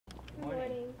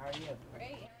are you?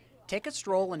 Great. Take a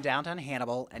stroll in downtown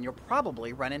Hannibal, and you'll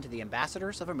probably run into the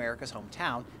ambassadors of America's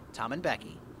hometown, Tom and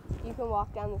Becky. You can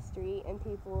walk down the street and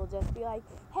people will just be like,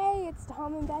 hey, it's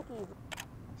Tom and Becky.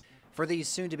 For these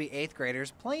soon-to-be 8th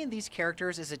graders, playing these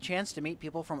characters is a chance to meet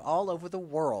people from all over the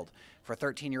world. For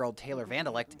 13-year-old Taylor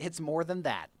Vandelicht, it's more than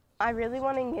that. I really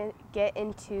want to get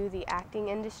into the acting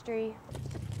industry.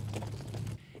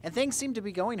 And things seem to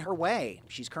be going her way.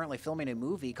 She's currently filming a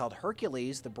movie called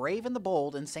Hercules, the Brave and the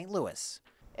Bold in St. Louis.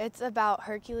 It's about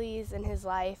Hercules and his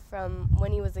life from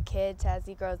when he was a kid to as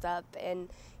he grows up, and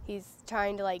he's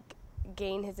trying to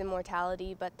gain his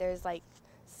immortality, but there's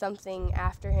something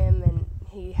after him, and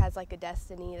he has a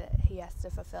destiny that he has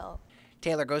to fulfill.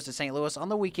 Taylor goes to St. Louis on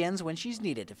the weekends when she's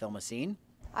needed to film a scene.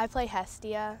 I play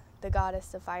Hestia, the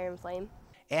goddess of fire and flame.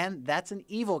 And that's an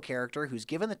evil character who's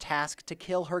given the task to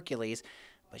kill Hercules,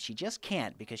 but she just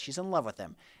can't because she's in love with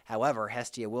him. However,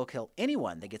 Hestia will kill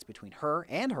anyone that gets between her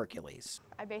and Hercules.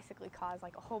 I basically cause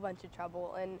a whole bunch of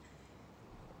trouble, and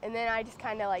then I just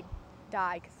kind of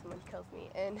die because someone kills me,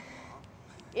 and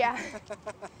yeah,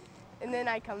 and then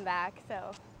I come back,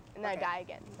 and I die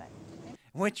again.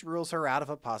 Which rules her out of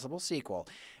a possible sequel.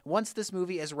 Once this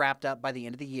movie is wrapped up by the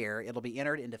end of the year, it'll be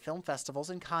entered into film festivals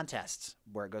and contests.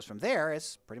 Where it goes from there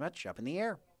is pretty much up in the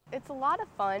air. It's a lot of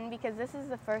fun because this is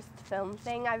the first film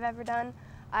thing I've ever done.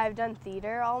 I've done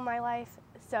theater all my life,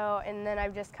 and then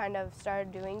I've just kind of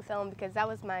started doing film because that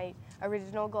was my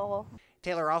original goal.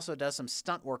 Taylor also does some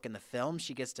stunt work in the film.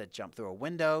 She gets to jump through a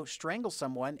window, strangle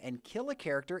someone, and kill a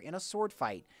character in a sword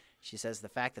fight. She says the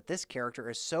fact that this character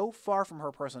is so far from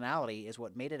her personality is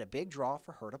what made it a big draw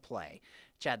for her to play.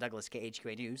 Chad Douglas,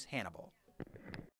 KHQA News, Hannibal.